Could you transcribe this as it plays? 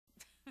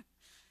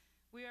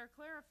We are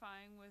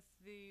clarifying with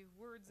the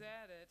words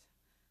added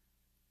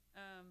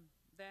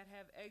that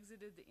have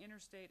exited the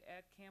interstate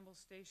at Campbell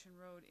Station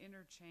Road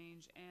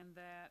interchange, and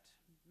that,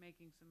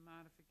 making some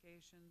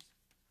modifications,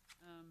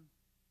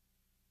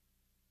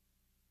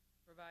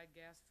 provide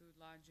gas, food,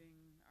 lodging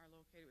are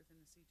located within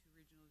the C2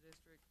 regional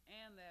district,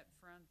 and that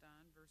front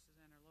on versus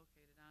and are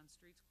located on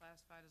streets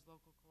classified as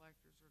local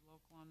collectors or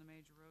local on the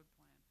major road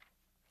plan.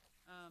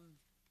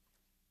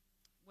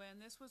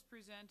 When this was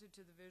presented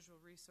to the Visual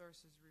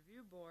Resources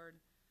Review Board,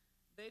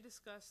 they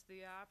discussed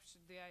the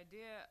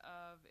idea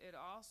of it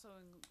also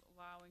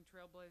allowing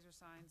trailblazer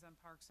signs on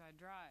Parkside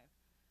Drive.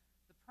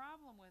 The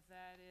problem with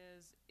that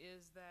is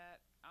that,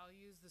 I'll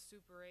use the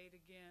Super 8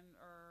 again,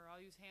 or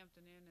I'll use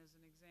Hampton Inn as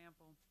an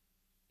example,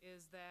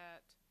 is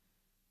that,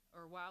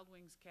 or Wild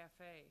Wings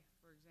Cafe,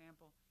 for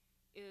example,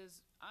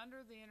 is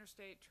under the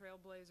Interstate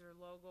Trailblazer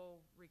logo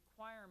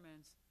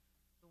requirements,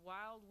 the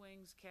Wild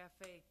Wings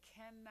Cafe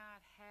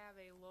cannot have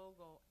a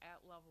logo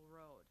at Level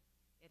Road.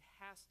 It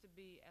has to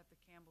be at the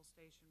Campbell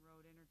Station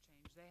Road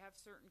interchange. They have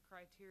certain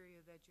criteria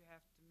that you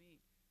have to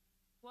meet.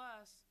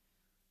 Plus,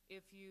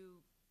 if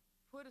you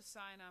put a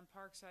sign on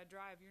Parkside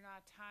Drive, you're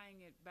not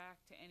tying it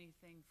back to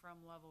anything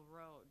from Level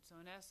Road. So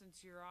in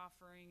essence, you're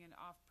offering an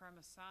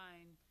off-premise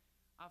sign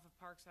off of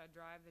Parkside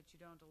Drive that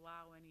you don't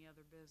allow any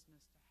other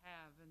business to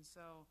have. And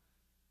so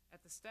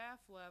at the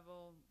staff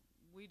level,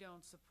 we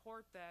don't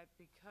support that,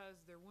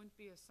 because there wouldn't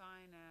be a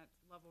sign at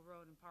Level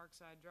Road and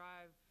Parkside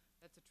Drive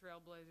that's a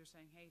trailblazer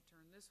saying, hey,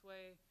 turn this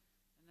way,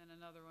 and then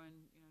another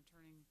one,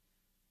 turning,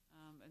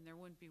 and there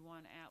wouldn't be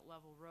one at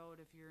Level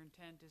Road if your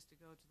intent is to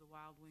go to the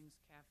Wild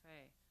Wings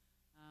Cafe.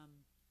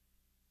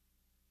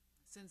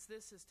 Since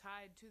this is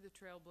tied to the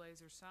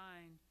Trailblazer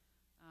sign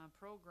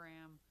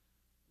program,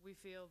 we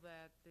feel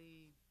that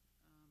it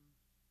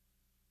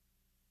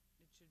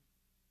should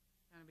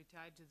kind of be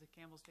tied to the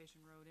Campbell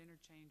Station Road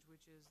interchange,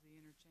 which is the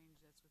interchange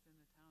that's within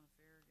the town of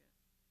Farragut.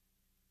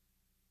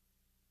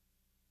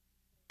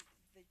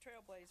 The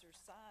Trailblazer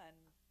sign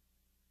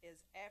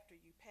is after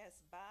you pass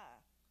by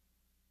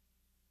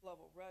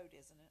Level Road,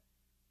 isn't it?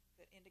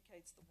 That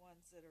indicates the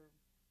ones that are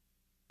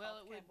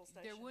off Campbell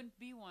Station. There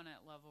wouldn't be one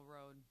at Level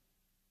Road,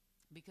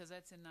 because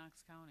that's in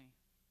Knox County.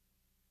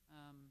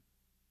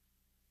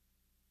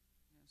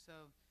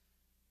 So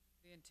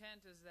the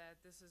intent is that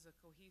this is a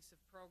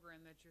cohesive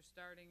program that you're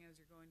starting as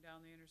you're going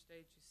down the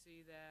interstate. You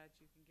see that,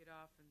 you can get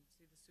off and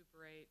see the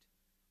Super 8.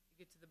 You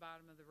get to the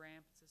bottom of the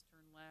ramp, it says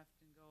turn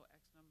left and go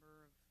X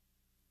number of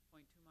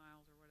 0.2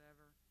 miles or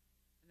whatever.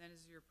 And then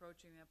as you're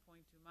approaching that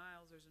 0.2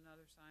 miles, there's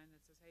another sign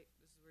that says, hey,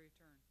 this is where you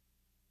turn.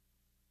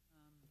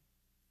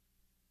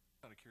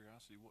 Out of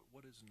curiosity,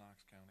 what is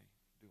Knox County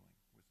doing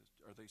with this?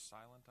 Are they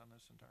silent on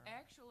this entirely?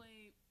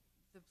 Actually,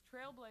 the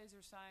Trailblazer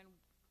sign,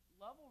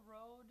 Level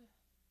Road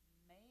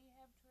may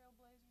have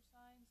Trailblazer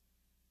signs,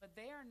 but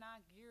they are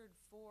not geared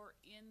for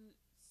in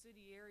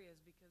city areas,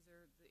 because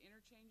the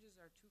interchanges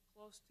are too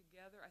close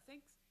together. I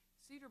think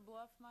Cedar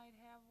Bluff might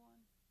have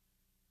one.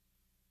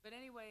 But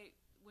anyway,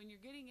 when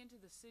you're getting into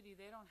the city,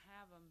 they don't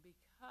have them,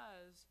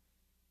 because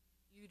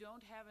you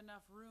don't have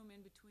enough room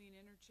in between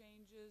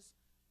interchanges,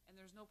 and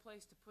there's no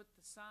place to put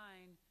the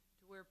sign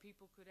to where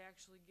people could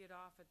actually get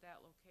off at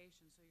that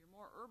location. So your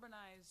more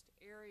urbanized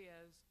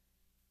areas,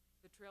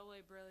 the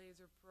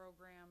Trailblazer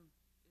program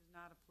is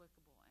not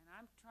applicable. And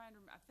I'm trying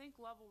to, I think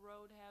Level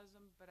Road has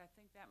them, but I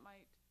think that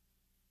might,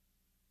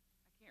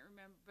 I can't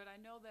remember, but I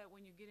know that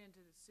when you get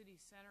into the city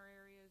center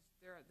areas,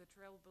 the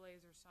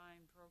Trailblazer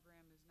sign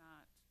program is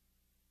not.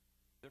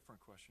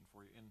 Different question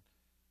for you.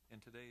 In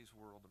today's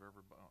world of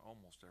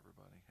almost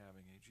everybody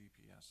having a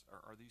GPS,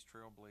 are these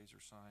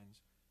Trailblazer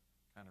signs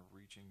kind of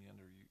reaching the end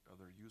of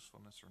their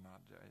usefulness or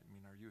not? I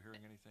mean, are you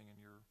hearing anything in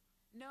your...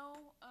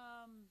 No,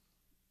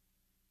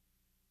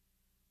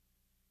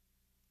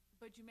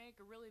 but you make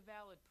a really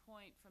valid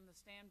point from the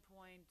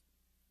standpoint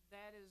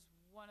that is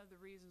one of the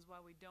reasons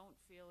why we don't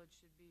feel it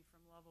should be from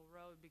Level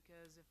Road,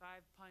 because if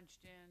I've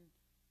punched in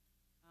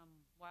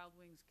Wild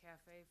Wings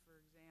Cafe,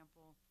 for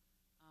example,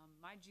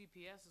 my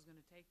GPS is going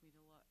to take me to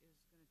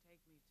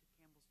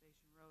Campbell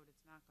Station Road.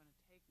 It's not going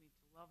to take me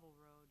to Level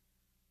Road.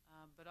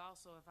 But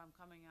also, if I'm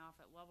coming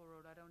off at Level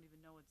Road, I don't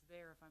even know it's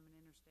there if I'm an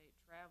interstate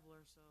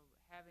traveler. So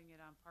having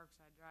it on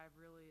Parkside Drive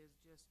really is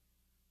just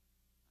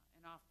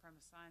an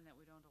off-premise sign that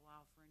we don't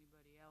allow for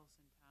anybody else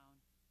in town.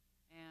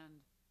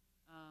 And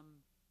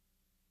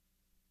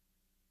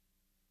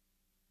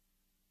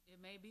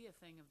it may be a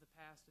thing of the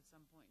past at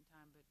some point in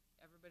time, but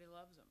everybody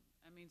loves them.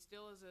 I mean,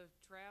 still as a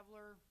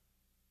traveler,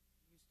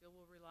 you still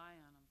will rely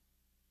on them.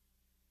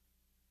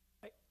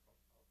 I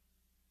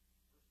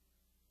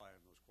rely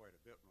on those quite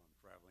a bit when I'm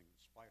traveling, in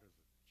spite of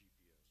the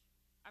GPS.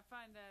 I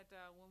find that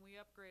when we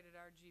upgraded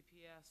our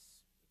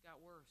GPS, it got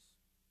worse.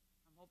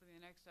 I'm hoping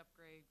the next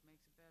upgrade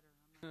makes it better.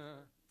 I'm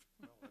not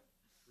sure.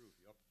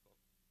 Well, that's true.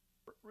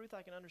 Ruth,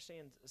 I can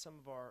understand some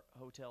of our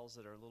hotels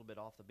that are a little bit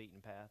off the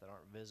beaten path that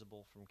aren't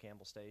visible from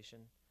Campbell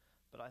Station.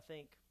 But I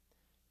think,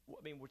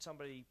 I mean, would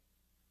somebody,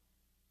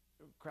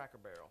 Cracker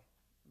Barrel,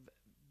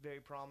 very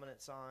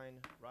prominent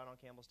sign right on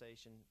Campbell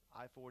Station,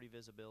 I-40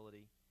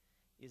 visibility.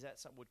 is that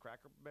something, would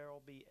Cracker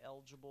Barrel be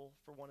eligible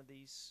for one of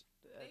these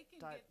They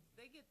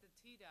get the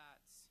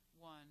T-Dots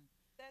one,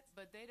 That's,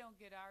 but they don't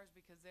get ours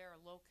because they are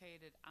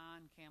located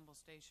on Campbell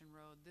Station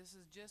Road. This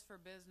is just for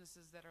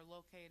businesses that are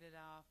located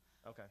off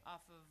Okay. of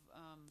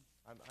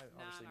I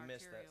obviously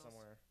missed that non-arterials.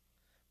 somewhere.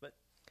 But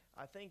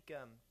I think,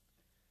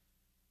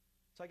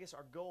 so I guess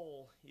our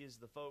goal is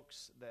the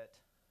folks that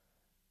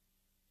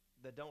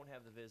don't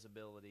have the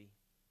visibility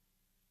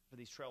for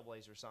these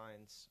trailblazer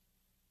signs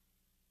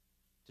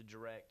to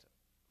direct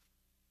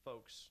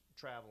folks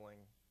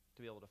traveling to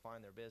be able to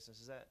find their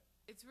business. Is that?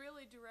 It's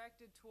really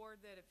directed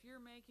toward that if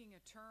you're making a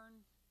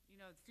turn,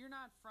 if you're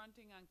not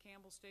fronting on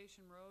Campbell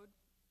Station Road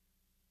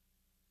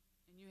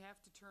and you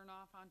have to turn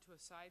off onto a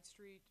side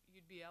street,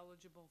 you'd be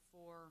eligible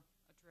for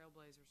a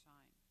trailblazer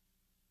sign.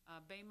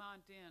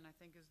 Baymont Inn, I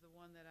think, is the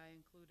one that I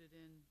included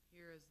in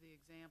here as the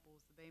example,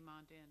 is the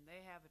Baymont Inn.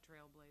 They have a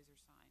trailblazer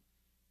sign.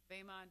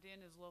 Baymont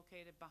Inn is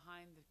located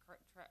behind the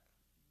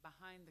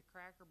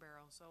Cracker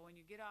Barrel. So when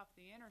you get off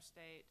the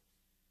interstate,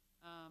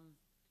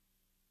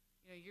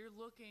 you're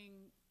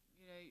looking,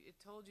 it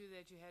told you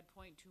that you had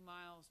 0.2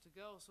 miles to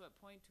go. So at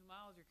 0.2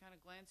 miles, you're kind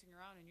of glancing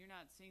around and you're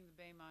not seeing the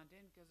Baymont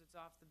Inn because it's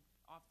off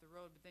the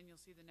road. But then you'll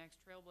see the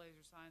next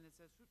trailblazer sign that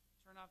says,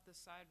 turn off this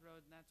side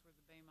road, and that's where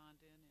the Baymont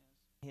Inn is.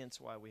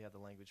 Hence why we have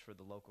the language for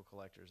the local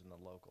collectors and the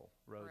local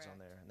roads on Correct.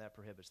 there, and that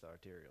prohibits the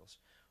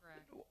arterials.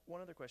 Correct. One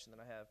other question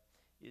that I have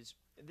is,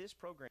 this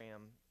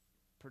program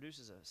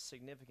produces a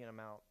significant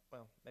amount,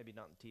 well, maybe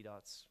not in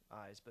TDOT's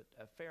eyes, but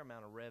a fair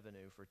amount of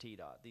revenue for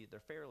TDOT. They're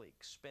fairly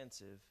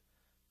expensive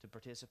to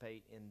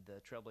participate in the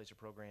Trailblazer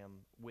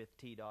program with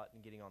TDOT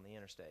and getting on the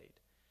interstate.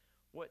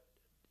 What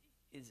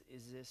is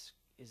this?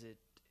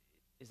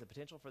 Is the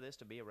potential for this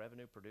to be a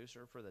revenue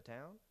producer for the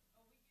town?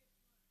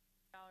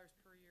 $200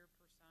 per year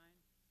per sign.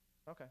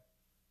 Okay.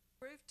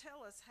 Ruth,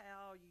 tell us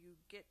how you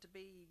get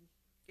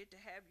to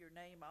have your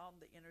name on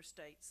the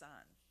interstate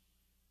sign.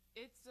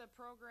 It's a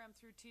program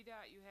through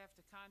TDOT. You have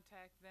to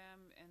contact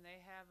them, and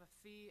they have a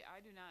fee. I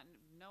do not.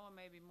 Noah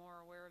may be more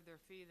aware of their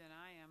fee than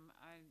I am.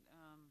 I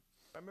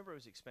remember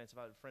it was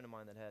expensive. I had a friend of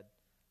mine that had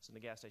some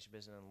of the gas station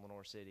business in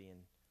Lenore City,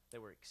 and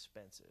they were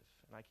expensive.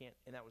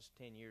 And that was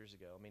 10 years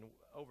ago. I mean,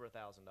 over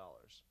 $1,000.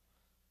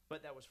 But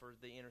that was for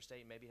the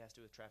interstate. Maybe it has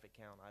to do with traffic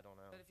count. I don't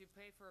know. But if you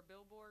pay for a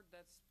billboard,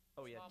 that's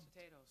Oh, yeah. small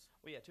potatoes.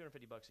 Well, yeah,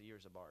 $250 a year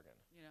is a bargain.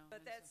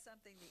 But and that's so-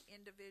 something the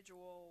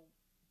individual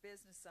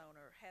business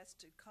owner has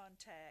to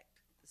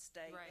contact the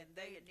state, right. and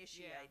they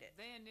initiate it.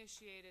 They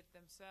initiate it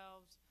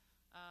themselves.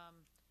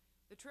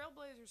 The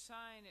Trailblazer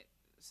sign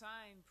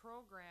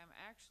program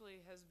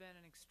actually has been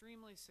an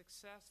extremely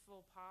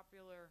successful,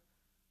 popular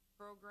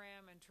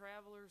program, and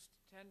travelers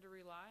tend to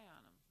rely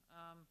on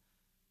them.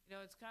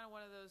 It's kind of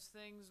one of those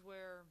things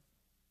where,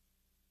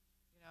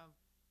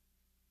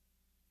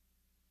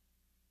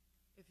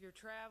 if you're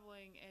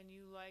traveling and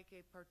you like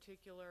a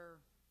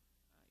particular,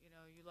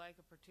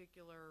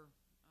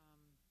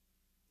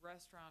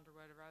 restaurant or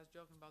whatever. I was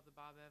joking about the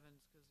Bob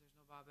Evans because there's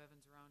no Bob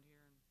Evans around here,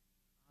 and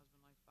my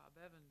husband likes Bob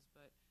Evans.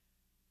 But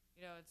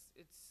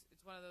it's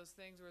one of those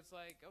things where it's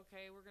like,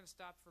 okay, we're going to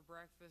stop for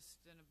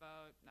breakfast within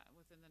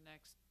the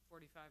next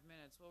 45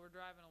 minutes. Well, we're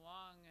driving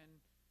along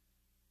and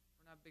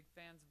we're not big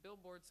fans of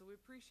billboards, so we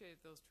appreciate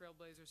those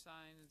Trailblazer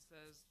sign that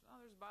says, oh,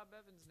 there's Bob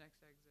Evans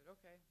next exit.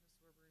 Okay, this is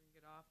where we're going to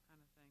get off,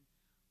 kind of thing.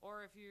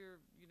 Or if you're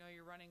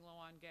running low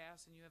on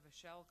gas and you have a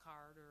Shell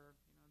card or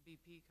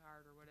BP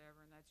card or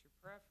whatever, and that's your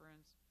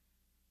preference,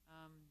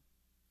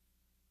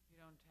 you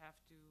don't have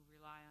to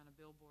rely on a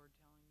billboard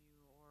telling you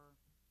or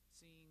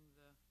seeing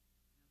the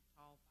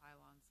tall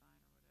pylon sign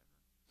or whatever.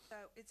 So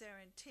it's our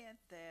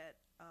intent that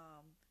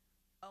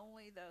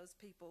only those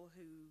people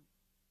who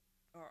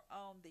are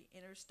on the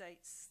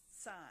interstate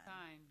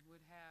sign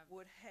Would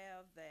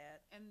have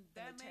that. and the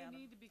that may town of-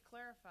 need to be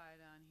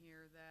clarified on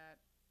here that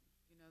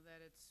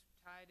that it's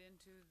tied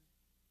into.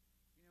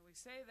 We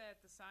say that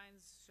the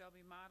signs shall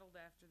be modeled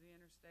after the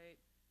interstate.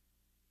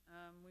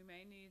 We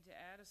may need to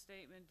add a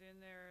statement in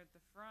there at the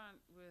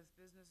front with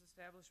business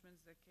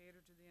establishments that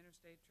cater to the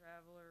interstate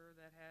traveler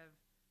that have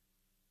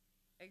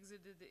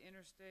exited the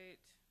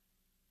interstate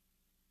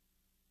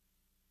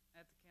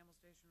at the Campbell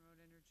Station Road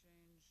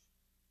interchange.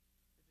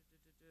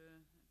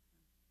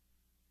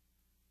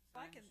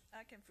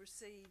 I can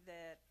foresee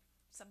that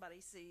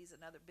somebody sees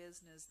another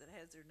business that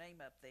has their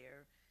name up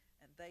there,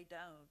 and they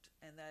don't,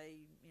 and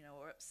they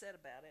are upset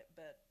about it,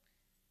 but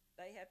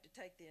they have to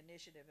take the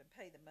initiative and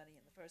pay the money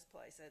in the first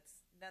place.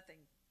 It's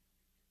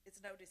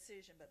no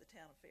decision by the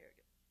town of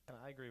Farragut. And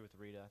I agree with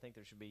Rita. I think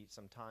there should be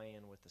some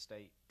tie-in with the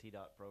state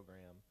TDOT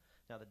program.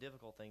 Now, the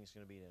difficult thing is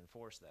going to be to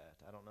enforce that.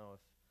 I don't know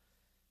if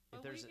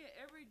there's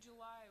every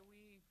July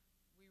we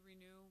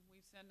renew.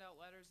 We send out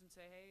letters and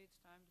say, hey, it's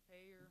time to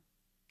pay your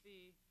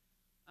fee.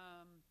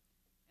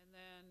 And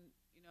then,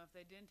 if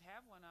they didn't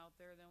have one out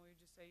there, then we would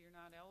just say you're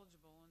not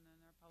eligible, and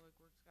then our public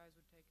works guys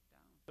would take it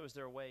down. So is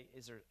there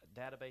a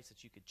database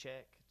that you could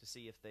check to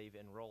see if they've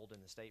enrolled in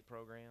the state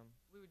program?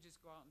 We would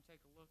just go out and take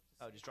a look to see.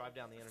 Oh, just drive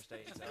down the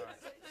interstate and say, all right.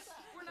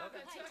 We're not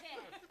that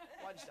technical.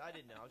 Well, I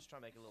didn't know. I was just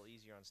trying to make it a little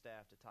easier on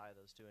staff to tie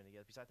those two in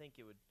together, because I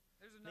think it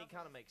There's enough.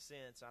 kind of makes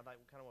sense. I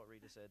like kind of what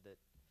Rita said, that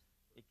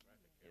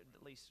at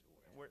least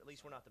we're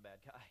not the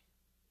bad guy.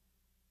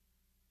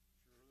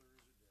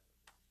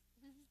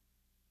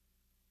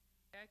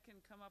 I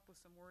can come up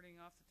with some wording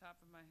off the top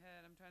of my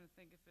head. I'm trying to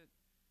think if the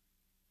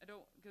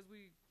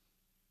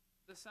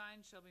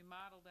sign shall be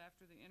modeled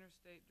after the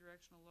interstate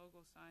directional logo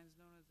signs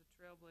known as the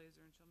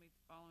Trailblazer and shall meet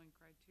the following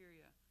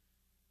criteria.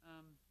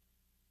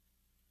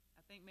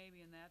 I think maybe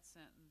in that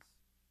sentence,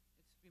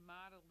 it's to be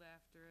modeled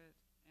after it,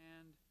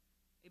 and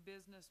a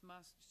business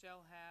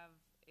shall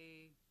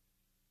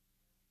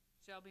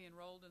be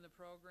enrolled in the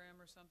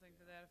program or something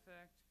to that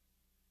effect.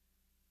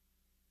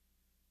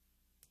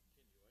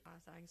 I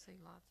can see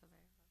lots of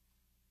errors.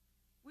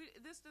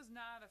 This does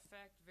not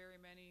affect very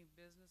many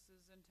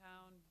businesses in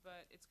town,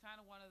 but it's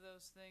kind of one of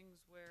those things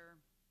where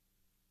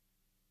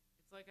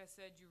it's like I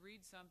said, you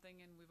read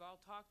something and we've all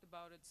talked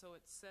about it, so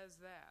it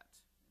says that.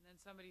 And then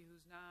somebody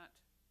who's not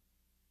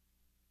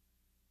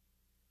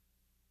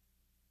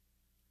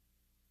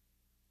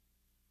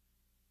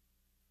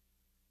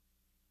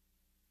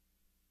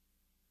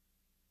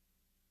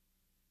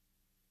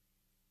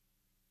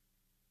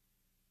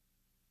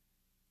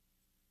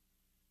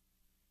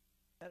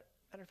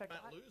Matter of fact,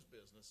 Might lose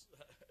business. So,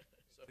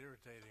 It's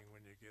irritating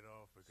when you get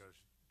off because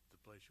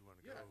the place you want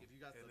to yeah, go. if you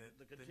got and the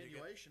then you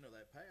get- continuation of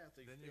that path,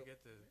 Then you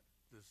get the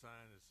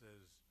sign that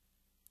says,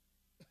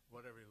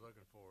 whatever you're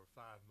looking for,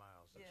 5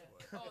 miles this Yeah. way.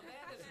 oh,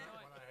 that is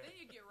annoying. When I- Then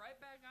you get right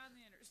back on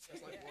the interstate.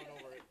 That's like one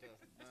over at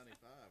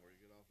 95 where you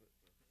get off at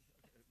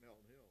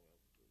Melton Hill. Well,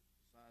 the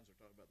signs are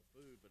talking about the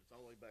food, but it's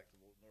all the way back to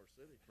North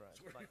City. right,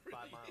 That's where like it really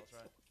 5 miles, is.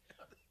 right?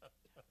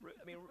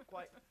 I mean,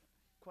 quite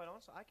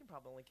honestly, I can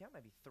probably only count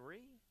maybe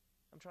 3.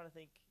 I'm trying to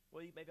think.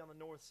 Well, maybe on the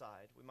north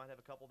side, we might have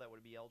a couple that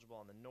would be eligible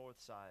on the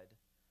north side,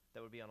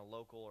 that would be on a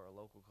local or a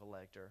local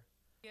collector.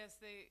 Yes,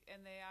 they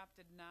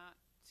opted not.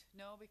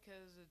 No,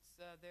 because it's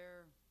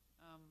their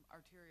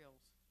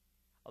arterials.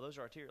 Oh, those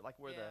are arterial, like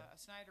where Yeah,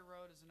 Snyder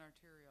Road is an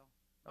arterial,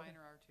 Okay.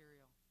 minor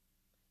arterial.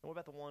 And what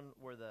about the one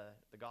where the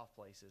golf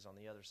place is on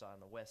the other side, on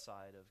the west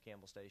side of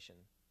Campbell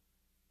Station?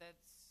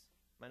 That's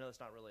I know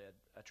it's not really an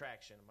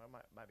attraction. It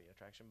might be an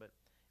attraction, but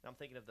and I'm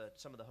thinking of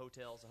some of the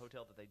hotels. The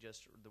hotel that they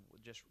just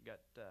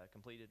got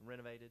completed and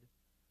renovated.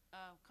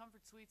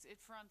 Comfort Suites. It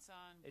fronts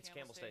on It's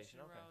Campbell Station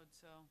okay. Road.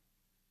 So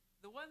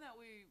the one that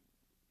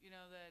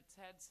that's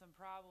had some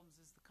problems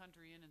is the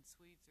Country Inn and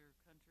Suites, or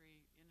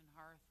Country Inn and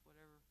Hearth,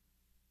 whatever.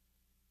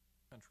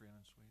 Country Inn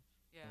and Suites.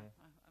 Yeah,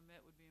 Mhm. I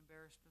admit would be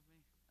embarrassed of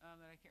me that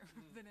I can't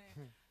remember the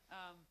name.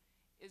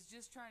 Is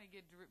just trying to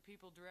get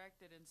people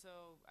directed, and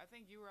so I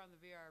think you were on the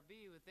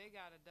VRB, but they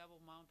got a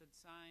double-mounted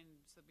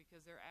sign, so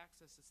because their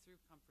access is through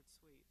Comfort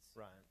Suites,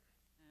 Right.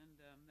 and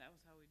that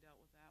was how we dealt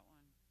with that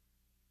one.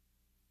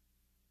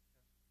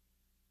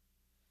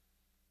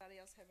 Anybody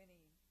else have any?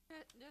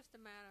 Just a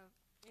matter of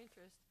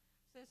interest,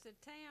 since the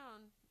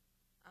town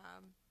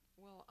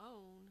will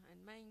own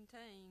and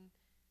maintain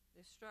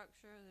the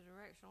structure, the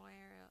directional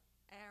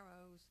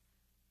arrows,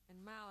 and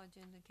mileage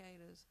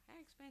indicators, how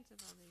expensive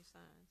are these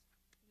signs?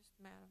 Just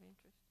a matter of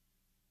interest.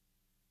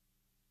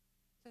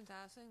 Since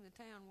I assume the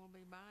town will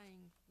be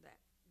buying the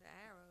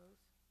arrows.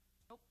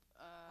 Nope.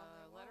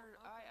 they Letter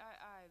won't? Okay.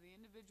 III. The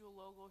individual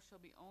logo shall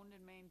be owned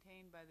and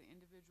maintained by the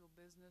individual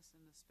business,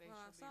 and the space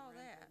Well, I shall saw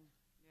be that. rented.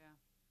 Yeah.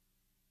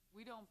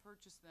 We don't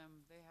purchase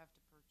them; they have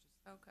to purchase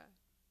them. Okay,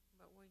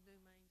 but we do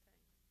maintain.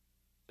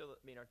 So,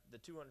 I mean,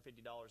 the $250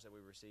 that we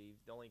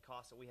received, the only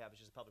cost that we have is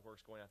just Public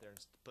Works going out there and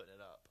putting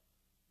it up.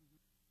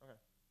 Okay.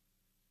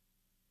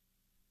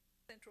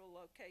 Central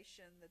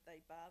location that they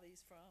buy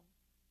these from?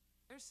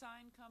 There's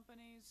sign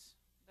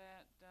companies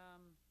that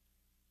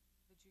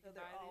you So can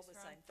they're buy all these the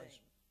from. same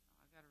thing?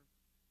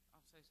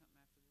 I'll say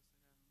something after this.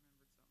 I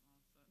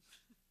remembered something else.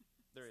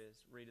 There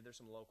is, Rita. There's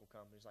some local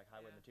companies like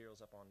Highway Yeah.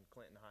 Materials up on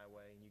Clinton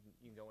Highway, and you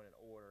can go in and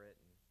order it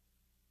and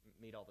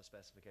meet all the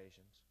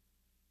specifications.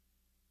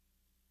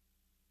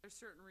 There's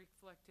certain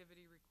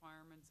reflectivity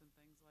requirements and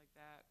things like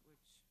that,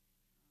 which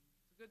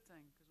it's a good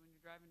thing, because when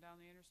you're driving down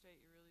the interstate,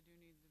 you really do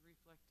need the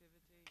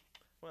reflectivity.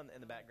 Well,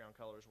 and the background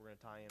colors we're going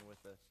to tie in with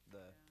the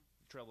Yeah.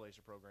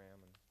 Trailblazer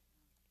program. And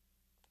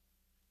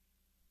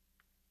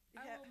You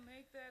I have- will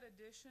make that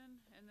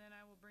addition, and then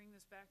I will bring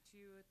this back to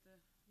you at the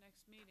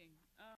next meeting.